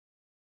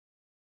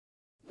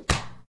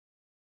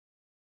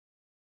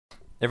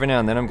Every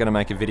now and then I'm going to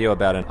make a video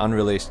about an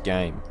unreleased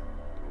game.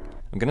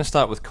 I'm going to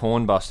start with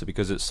Cornbuster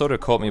because it sort of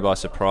caught me by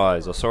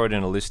surprise. I saw it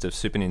in a list of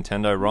Super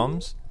Nintendo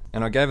ROMs,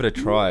 and I gave it a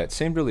try. It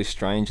seemed really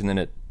strange, and then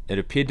it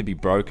appeared to be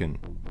broken.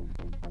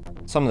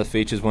 Some of the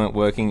features weren't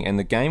working, and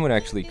the game would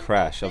actually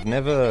crash.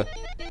 I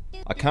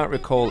can't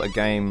recall a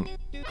game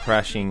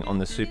crashing on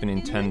the Super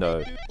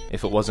Nintendo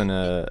if it wasn't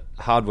a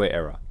hardware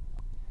error.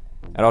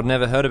 And I'd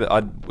never heard of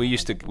it. We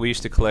used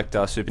to collect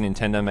Super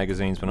Nintendo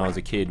magazines when I was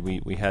a kid.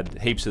 We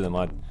had heaps of them.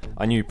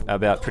 I knew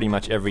about pretty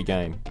much every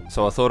game,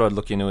 so I thought I'd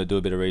look into it, do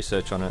a bit of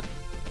research on it.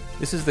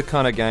 This is the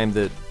kind of game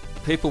that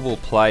people will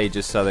play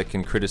just so they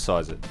can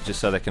criticize it, just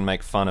so they can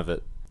make fun of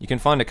it. You can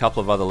find a couple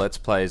of other Let's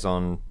Plays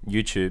on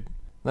YouTube.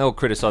 They all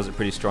criticize it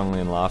pretty strongly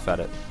and laugh at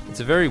it.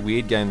 It's a very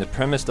weird game. The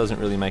premise doesn't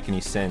really make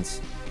any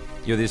sense.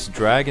 You're this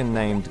dragon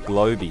named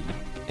Globy,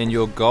 and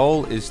your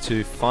goal is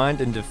to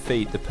find and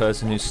defeat the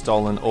person who's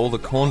stolen all the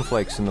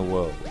cornflakes in the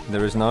world.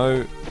 There is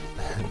no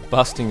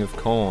busting of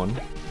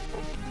corn.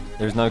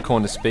 There's no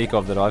corn to speak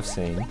of that I've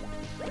seen.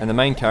 And the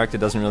main character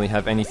doesn't really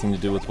have anything to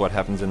do with what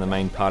happens in the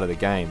main part of the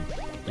game.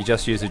 You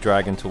just use a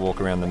dragon to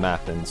walk around the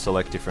map and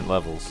select different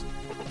levels.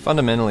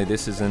 Fundamentally,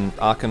 this is an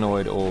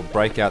Arkanoid or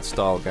Breakout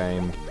style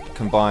game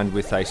combined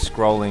with a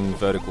scrolling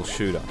vertical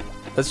shooter.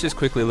 Let's just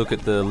quickly look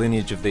at the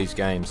lineage of these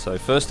games. So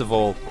first of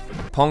all,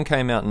 Pong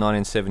came out in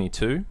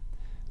 1972.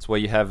 It's where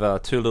you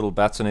have two little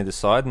bats on either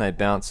side and they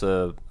bounce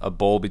a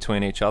ball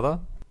between each other.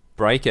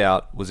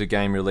 Breakout was a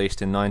game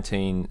released in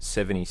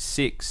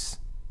 1976,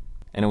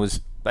 and it was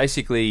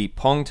basically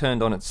Pong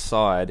turned on its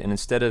side, and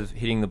instead of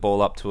hitting the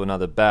ball up to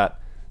another bat,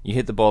 you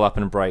hit the ball up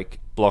and break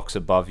blocks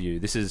above you.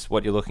 This is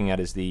what you're looking at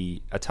is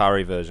the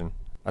Atari version,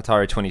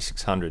 Atari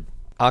 2600.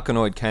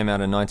 Arkanoid came out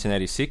in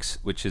 1986,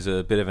 which is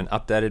a bit of an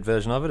updated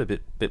version of it, a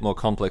bit more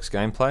complex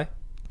gameplay.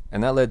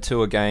 And that led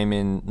to a game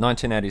in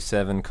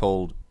 1987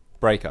 called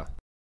Breaker.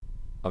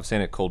 I've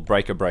seen it called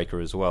Breaker Breaker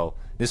as well.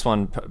 This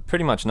one,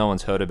 pretty much no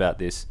one's heard about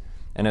this,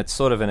 and it's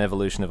sort of an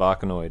evolution of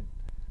Arkanoid.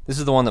 This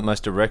is the one that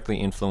most directly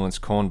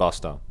influenced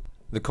Cornbuster.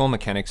 The core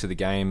mechanics of the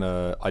game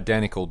are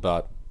identical,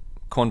 but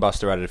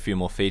Cornbuster added a few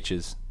more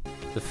features.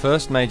 The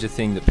first major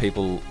thing that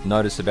people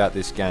notice about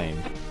this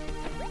game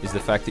is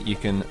the fact that you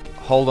can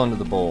hold onto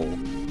the ball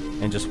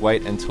and just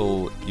wait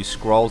until you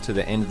scroll to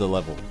the end of the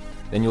level.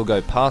 Then you'll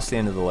go past the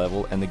end of the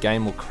level and the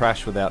game will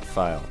crash without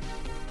fail.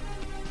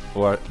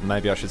 Or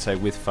maybe I should say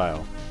with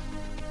fail.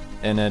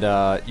 And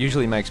it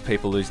usually makes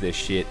people lose their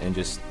shit and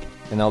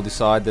they'll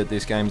decide that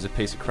this game is a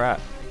piece of crap.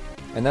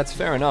 And that's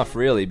fair enough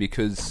really,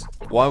 because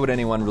why would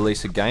anyone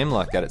release a game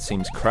like that? It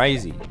seems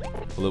crazy.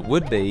 Well, it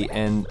would be,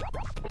 and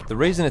the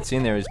reason it's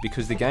in there is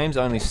because the game's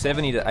only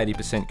 70 to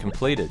 80%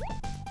 completed.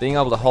 Being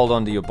able to hold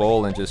onto your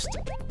ball and just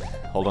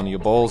hold onto your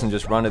balls and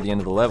just run to the end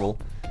of the level,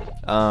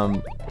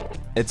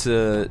 it's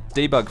a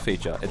debug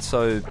feature. It's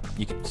so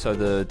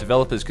the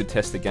developers could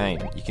test the game.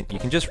 You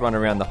can just run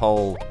around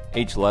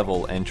each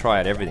level and try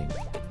out everything.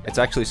 It's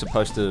actually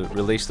supposed to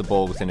release the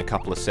ball within a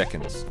couple of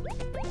seconds.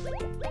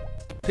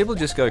 People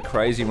just go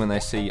crazy when they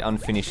see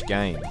unfinished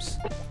games.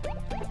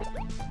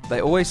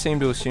 They always seem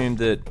to assume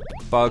that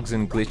bugs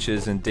and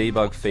glitches and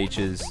debug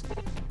features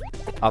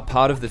are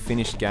part of the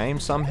finished game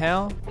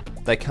somehow.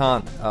 They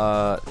can't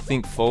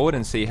think forward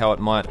and see how it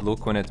might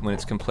look when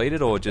it's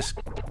completed, or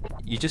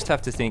you just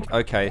have to think,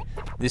 okay,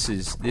 this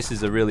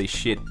is a really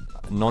shit,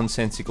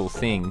 nonsensical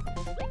thing.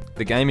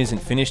 The game isn't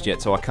finished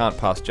yet, so I can't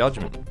pass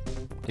judgment.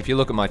 If you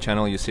look at my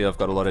channel, you'll see I've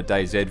got a lot of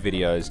DayZ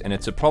videos, and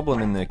it's a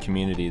problem in the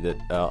community that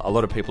a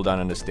lot of people don't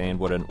understand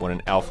what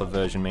an alpha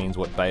version means,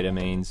 what beta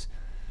means.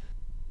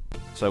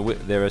 So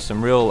there are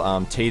some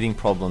real teething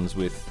problems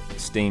with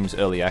Steam's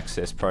early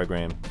access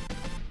program.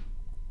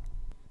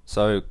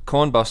 So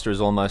Cornbuster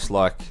is almost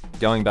like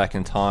going back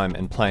in time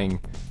and playing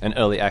an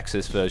early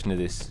access version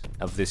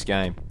of this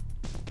game.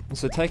 And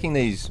so taking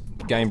these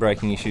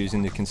game-breaking issues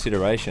into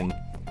consideration,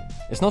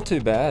 it's not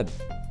too bad.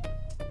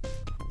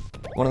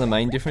 One of the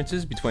main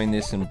differences between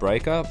this and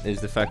Breaker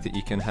is the fact that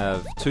you can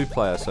have two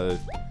players, so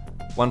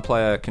one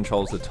player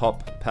controls the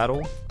top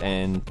paddle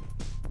and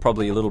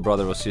probably your little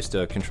brother or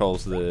sister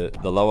controls the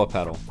lower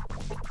paddle.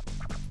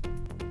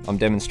 I'm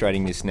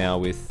demonstrating this now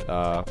with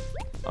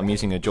I'm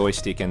using a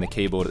joystick and the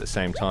keyboard at the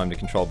same time to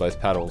control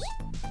both paddles.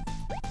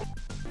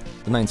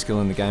 The main skill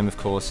in the game, of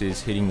course,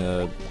 is hitting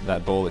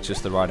that ball at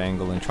just the right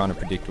angle and trying to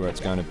predict where it's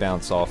going to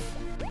bounce off.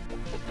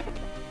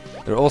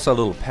 There are also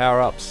little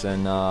power-ups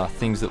and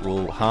things that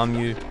will harm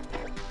you,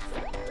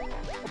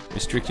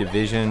 restrict your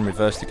vision,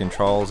 reverse the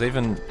controls,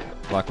 even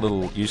like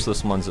little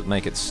useless ones that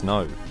make it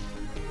snow.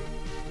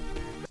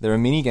 There are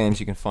mini games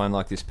you can find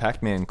like this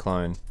Pac-Man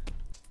clone.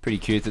 Pretty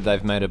cute that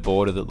they've made a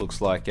border that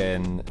looks like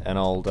an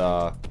old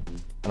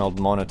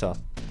monitor.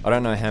 I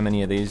don't know how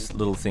many of these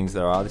little things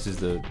there are. This is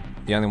the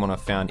only one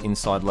I've found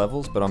inside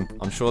levels, but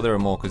I'm sure there are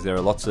more because there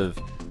are lots of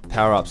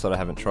power-ups that I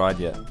haven't tried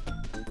yet.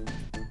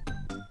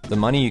 The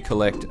money you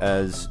collect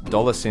as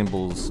dollar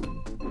symbols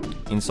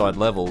inside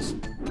levels,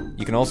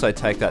 you can also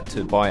take that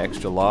to buy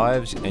extra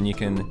lives, and you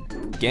can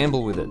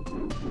gamble with it.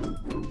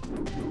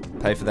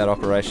 Pay for that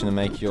operation to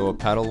make your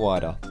paddle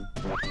wider.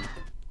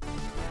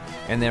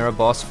 And there are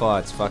boss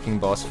fights, fucking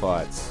boss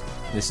fights.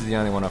 This is the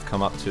only one I've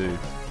come up to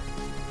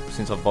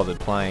since I've bothered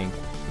playing.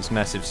 This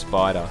massive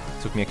spider.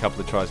 Took me a couple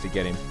of tries to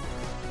get him.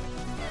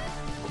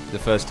 The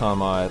first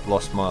time I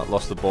lost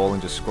the ball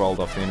and just scrolled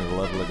off the end of the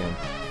level again.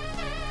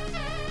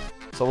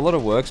 So a lot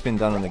of work's been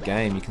done on the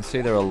game. You can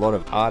see there are a lot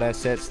of art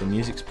assets, the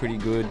music's pretty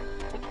good.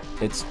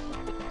 It's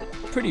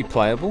pretty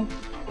playable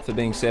for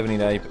being 70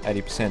 to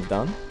 80%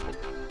 done.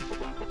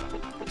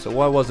 So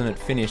why wasn't it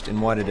finished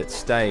and why did it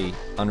stay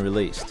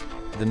unreleased?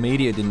 The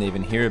media didn't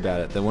even hear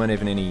about it. There weren't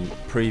even any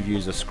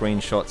previews or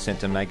screenshots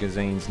sent to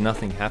magazines.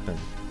 Nothing happened.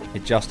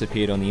 It just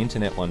appeared on the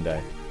internet one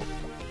day.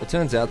 It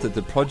turns out that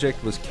the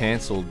project was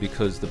cancelled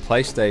because the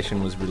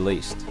PlayStation was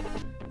released,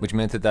 which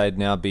meant that they'd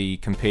now be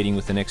competing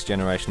with the next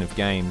generation of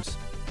games.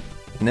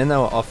 And then they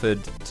were offered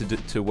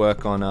to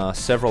work on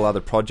several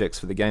other projects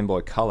for the Game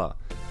Boy Color.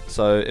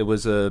 So it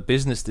was a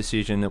business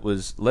decision. It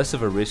was less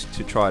of a risk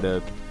to try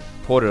to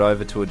port it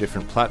over to a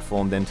different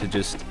platform than to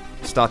just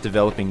start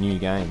developing new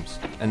games.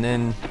 And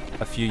then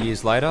a few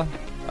years later,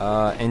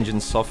 Engine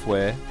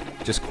Software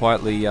just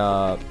quietly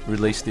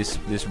released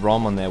this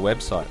ROM on their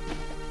website.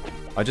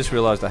 I just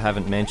realised I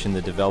haven't mentioned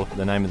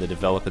the name of the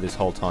developer this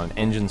whole time,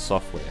 Engine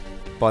Software.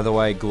 By the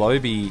way,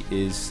 Globy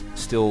is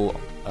still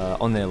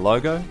on their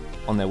logo,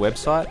 on their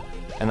website,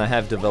 and they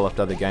have developed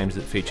other games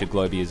that feature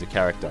Globy as a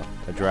character,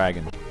 a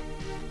dragon.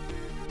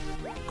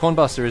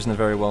 Cornbuster isn't a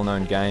very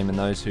well-known game, and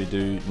those who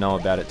do know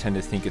about it tend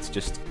to think it's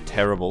just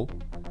terrible,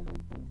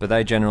 but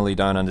they generally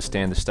don't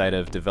understand the state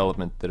of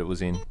development that it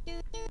was in.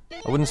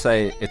 I wouldn't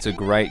say it's a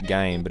great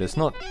game, but it's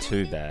not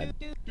too bad.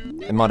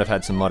 It might have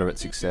had some moderate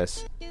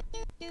success.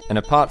 And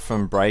apart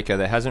from Breaker,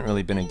 there hasn't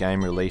really been a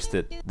game released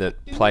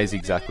that plays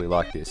exactly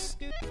like this.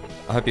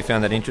 I hope you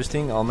found that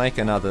interesting. I'll make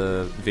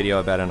another video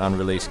about an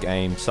unreleased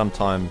game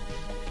sometime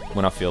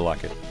when I feel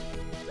like it.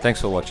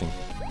 Thanks for watching.